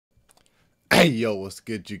Hey yo, what's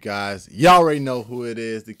good, you guys? Y'all already know who it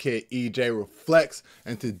is, the kid EJ Reflex,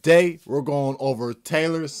 and today we're going over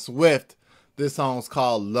Taylor Swift. This song's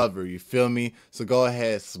called Lover, you feel me? So go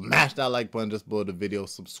ahead, smash that like button just below the video,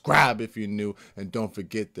 subscribe if you're new, and don't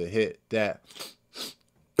forget to hit that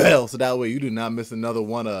bell so that way you do not miss another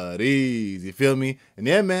one of these, you feel me? And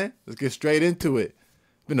yeah, man, let's get straight into it.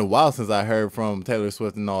 It's been a while since I heard from Taylor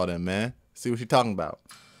Swift and all that, man. See what she's talking about.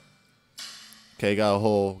 Okay, got a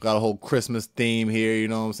whole Christmas theme here, you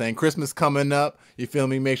know what I'm saying? Christmas coming up, you feel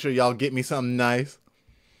me? Make sure y'all get me something nice.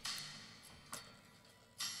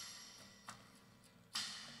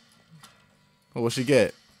 Oh, what'd she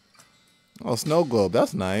get? Oh, snow globe,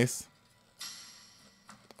 that's nice.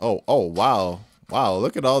 Oh, wow. Wow,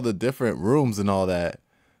 look at all the different rooms and all that.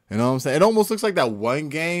 You know what I'm saying? It almost looks like that one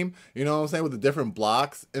game, you know what I'm saying, with the different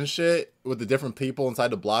blocks and shit, with the different people inside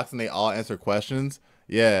the blocks and they all answer questions.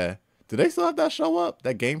 Yeah. Do they still have that show up?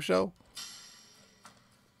 That game show?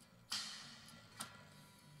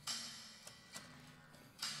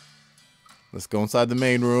 Let's go inside the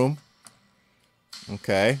main room.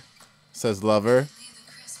 Okay. Says Lover.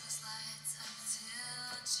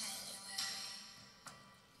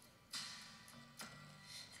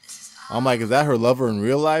 I'm like, is that her lover in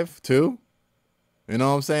real life too? You know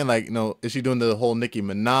what I'm saying? Like, you know, is she doing the whole Nicki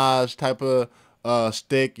Minaj type of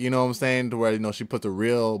stick, you know what I'm saying? To where, you know, she puts a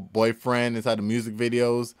real boyfriend inside the music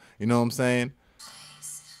videos, you know what I'm saying?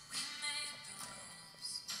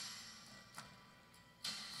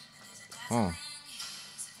 Huh.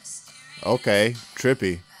 Okay,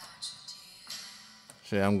 trippy.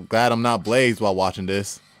 Shit, I'm glad I'm not Blaze while watching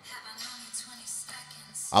this.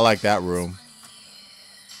 I like that room.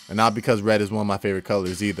 And not because red is one of my favorite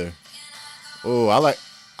colors either. Oh, I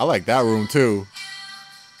like that room too.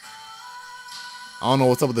 I don't know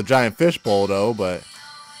what's up with the giant fishbowl though, but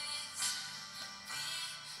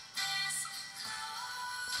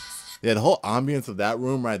yeah, the whole ambience of that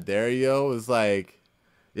room right there, yo, is like,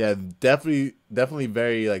 yeah, definitely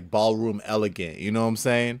very like ballroom elegant. You know what I'm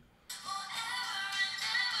saying?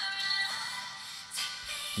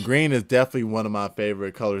 Green is definitely one of my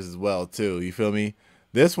favorite colors as well too. You feel me?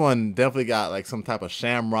 This one definitely got like some type of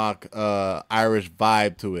shamrock Irish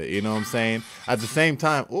vibe to it. You know what I'm saying? At the same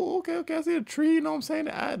time, oh, okay, I see a tree. You know what I'm saying?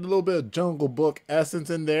 Add a little bit of Jungle Book essence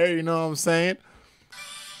in there. You know what I'm saying?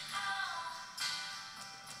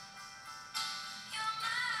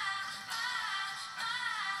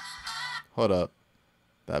 Hold up.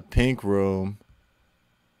 That pink room.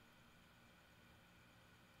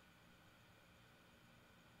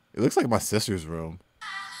 It looks like my sister's room.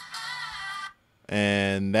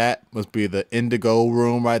 And that must be the indigo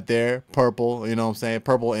room right there. Purple, you know what I'm saying?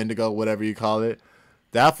 Purple, indigo, whatever you call it.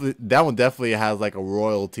 That one definitely has like a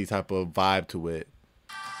royalty type of vibe to it.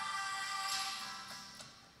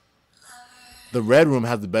 The red room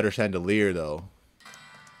has the better chandelier though.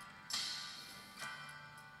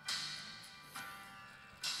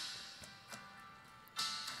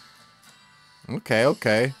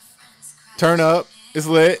 Okay. Turn up. It's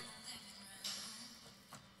lit.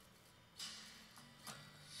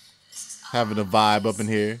 Having a vibe up in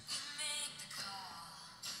here.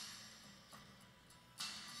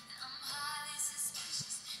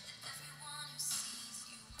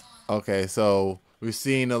 Okay, so we're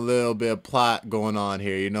seeing a little bit of plot going on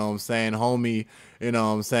here, you know what I'm saying? Homie, you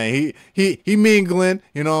know what I'm saying? He mingling,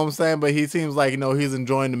 you know what I'm saying? But he seems like, you know, he's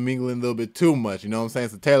enjoying the mingling a little bit too much, you know what I'm saying?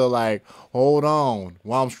 So Taylor like, hold on,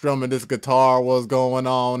 while I'm strumming this guitar, what's going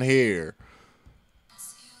on here?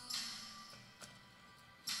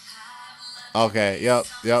 Okay, yep.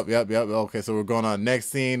 Okay, so we're going on next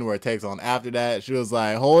scene where it takes on after that. She was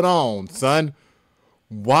like, hold on, son.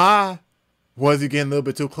 Why was you getting a little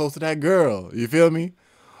bit too close to that girl? You feel me?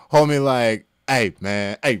 Homie like, hey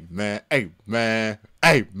man.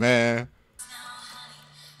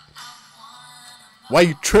 Why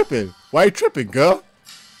you tripping? Girl?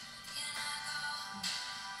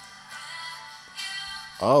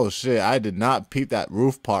 Oh shit, I did not peep that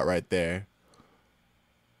roof part right there.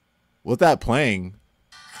 What's that playing?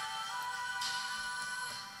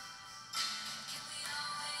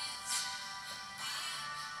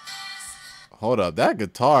 Hold up, that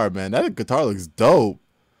guitar, man. That guitar looks dope.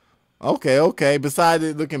 Okay. Besides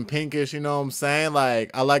it looking pinkish, you know what I'm saying? Like,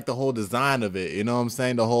 I like the whole design of it. You know what I'm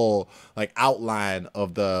saying? The whole, like, outline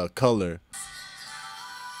of the color.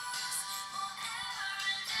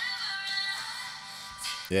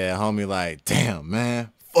 Yeah, homie, like, damn, man.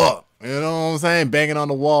 Fuck. You know what I'm saying? Banging on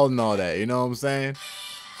the wall and all that. You know what I'm saying?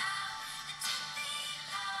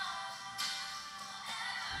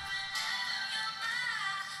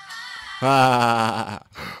 She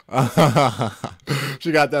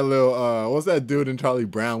got that little what's that dude in Charlie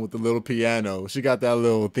Brown with the little piano? She got that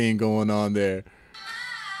little thing going on there.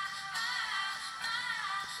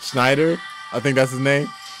 Schneider, I think that's his name.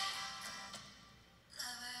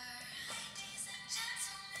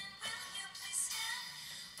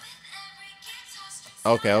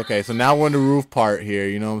 Okay. So now we're in the roof part here.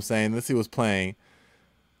 You know what I'm saying? Let's see what's playing.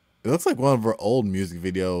 It looks like one of her old music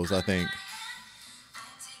videos, I think.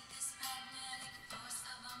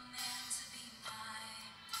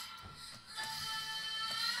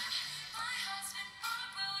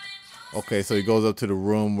 Okay, so he goes up to the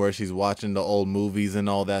room where she's watching the old movies and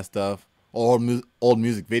all that stuff. Or old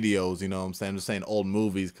music videos, you know what I'm saying? I'm just saying old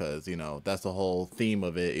movies because, you know, that's the whole theme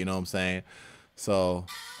of it, you know what I'm saying? So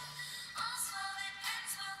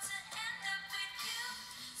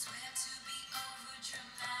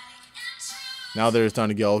now they're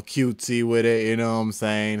starting to get all cutesy with it, you know what I'm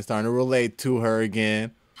saying? Starting to relate to her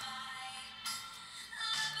again.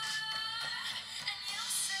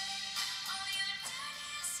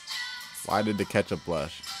 Why did the ketchup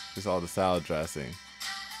blush? It's all the salad dressing.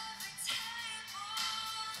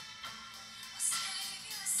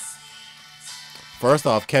 First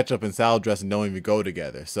off, ketchup and salad dressing don't even go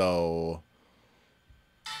together, so...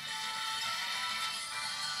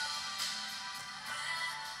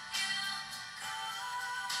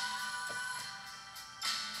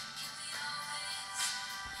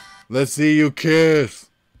 Let's see you kiss.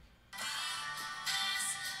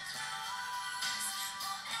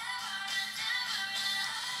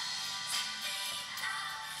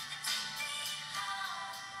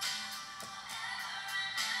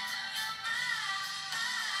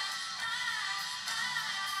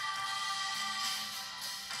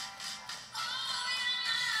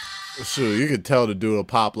 Shoot, you could tell the dude a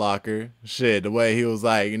pop locker. Shit, the way he was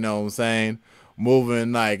like, you know what I'm saying,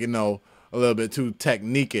 moving like, you know, a little bit too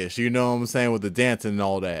technique-ish, you know what I'm saying, with the dancing and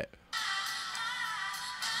all that.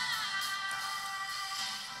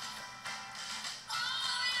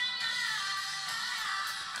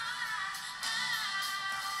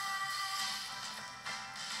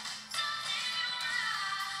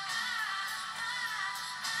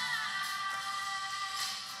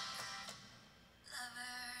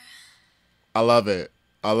 I love it.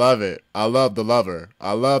 I love it. I love the Lover.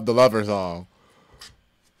 I love the Lover song.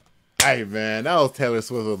 Hey, man, that was Taylor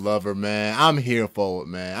Swift with Lover, man. I'm here for it,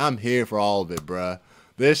 man. I'm here for all of it, bruh.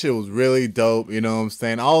 This shit was really dope, you know what I'm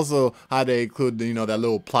saying? Also, how they included, you know, that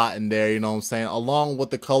little plot in there, you know what I'm saying? Along with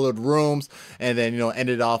the colored rooms, and then, you know,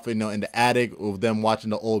 ended off, you know, in the attic with them watching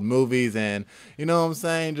the old movies, and, you know what I'm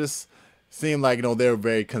saying? Just seemed like, you know, they were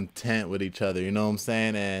very content with each other, you know what I'm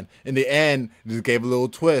saying? And in the end, just gave a little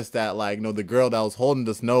twist that, like, you know, the girl that was holding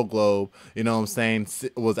the snow globe, you know what I'm saying,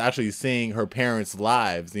 was actually seeing her parents'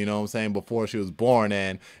 lives, you know what I'm saying, before she was born.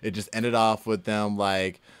 And it just ended off with them,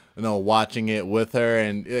 like, you know, watching it with her.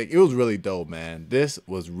 And it was really dope, man. This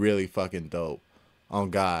was really fucking dope. On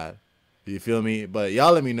God. You feel me? But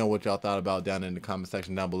y'all let me know what y'all thought about down in the comment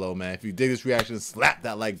section down below, man. If you dig this reaction, slap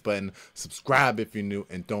that like button, subscribe if you're new,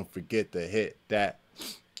 and don't forget to hit that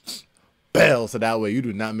bell so that way you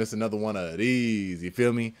do not miss another one of these. You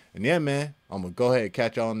feel me? And yeah, man, I'm gonna go ahead and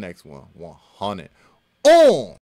catch y'all on the next one. 100 on.